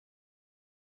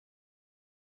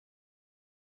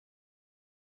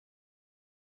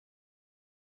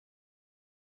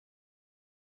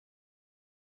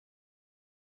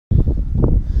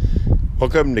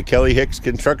Welcome to Kelly Hicks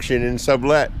Construction and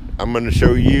Sublet. I'm going to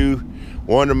show you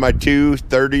one of my two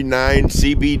 39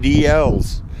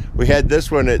 CBDLs. We had this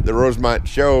one at the Rosemont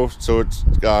show, so it's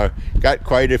got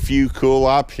quite a few cool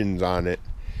options on it.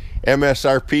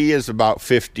 MSRP is about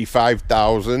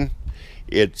 $55,000.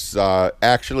 It's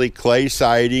actually clay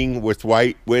siding with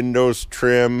white windows,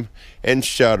 trim, and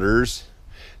shutters.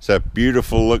 It's a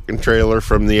beautiful looking trailer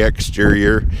from the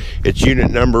exterior. It's unit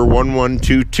number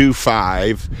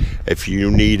 11225 if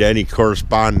you need any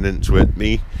correspondence with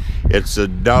me. It's a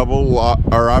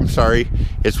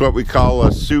it's what we call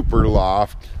a super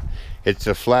loft. It's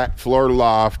a flat floor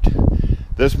loft.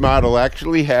 This model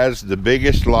actually has the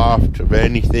biggest loft of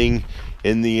anything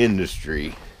in the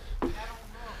industry.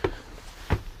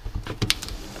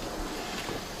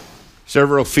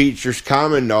 Several features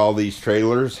common to all these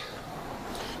trailers.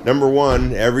 Number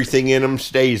one, everything in them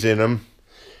stays in them.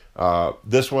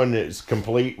 This one is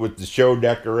complete with the show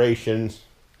decorations.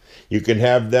 You can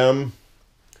have them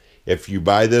if you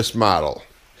buy this model.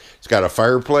 It's got a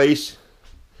fireplace,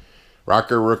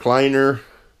 rocker recliner,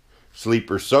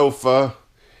 sleeper sofa,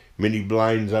 mini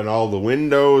blinds on all the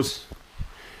windows,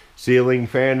 ceiling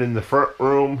fan in the front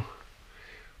room.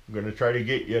 I'm going to try to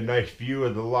get you a nice view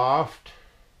of the loft.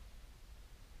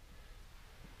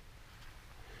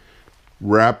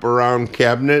 Wraparound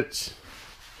cabinets.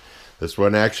 This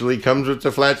one actually comes with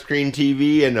the flat screen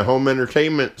TV and a home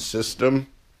entertainment system.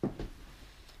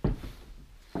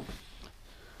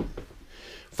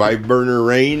 5-burner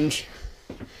range,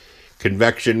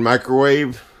 convection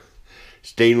microwave,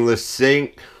 stainless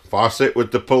sink, faucet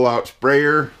with the pull-out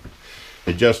sprayer,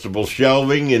 adjustable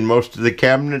shelving in most of the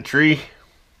cabinetry,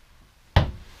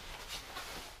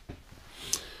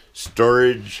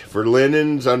 storage for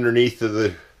linens underneath of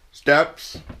the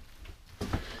steps.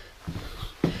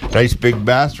 Nice big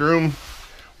bathroom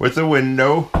with a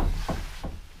window.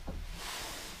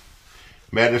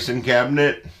 Medicine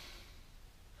cabinet.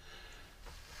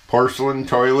 Porcelain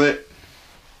toilet.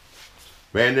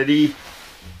 Vanity.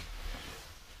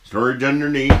 Storage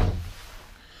underneath.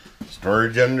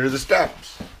 Storage under the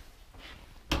steps.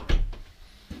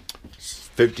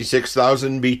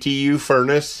 56,000 BTU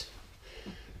furnace.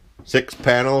 6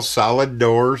 panels, solid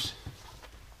doors.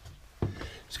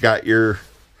 It's got your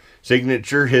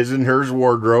signature his and hers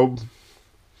wardrobe.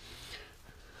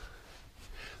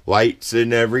 Lights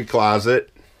in every closet.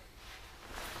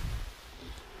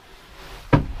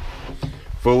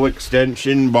 Full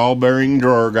extension ball bearing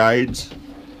drawer guides.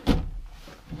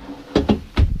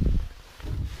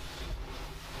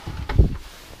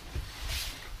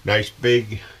 Nice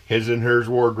big his and hers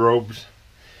wardrobes.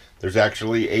 There's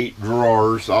actually 8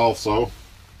 drawers also.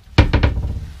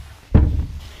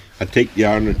 I'll take you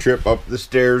on a trip up the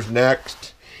stairs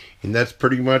next, and that's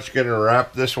pretty much going to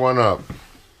wrap this one up.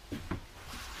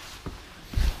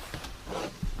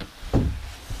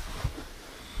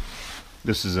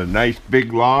 This is a nice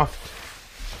big loft.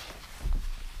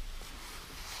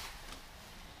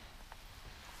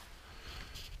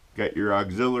 Got your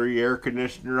auxiliary air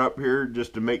conditioner up here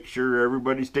just to make sure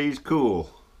everybody stays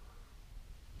cool.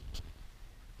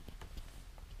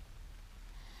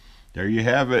 There you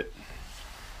have it.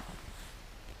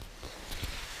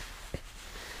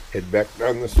 Head back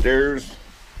down the stairs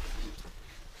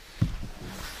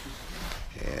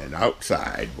and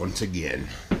outside once again.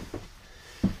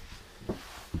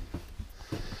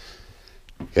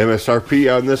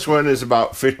 MSRP on this one is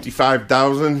about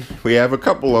 $55,000. We have a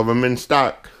couple of them in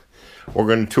stock. We're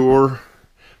going to tour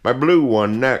my blue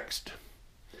one next.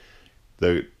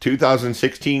 The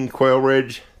 2016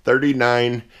 Quailridge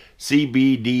 39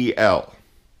 CBDL.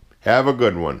 Have a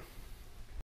good one.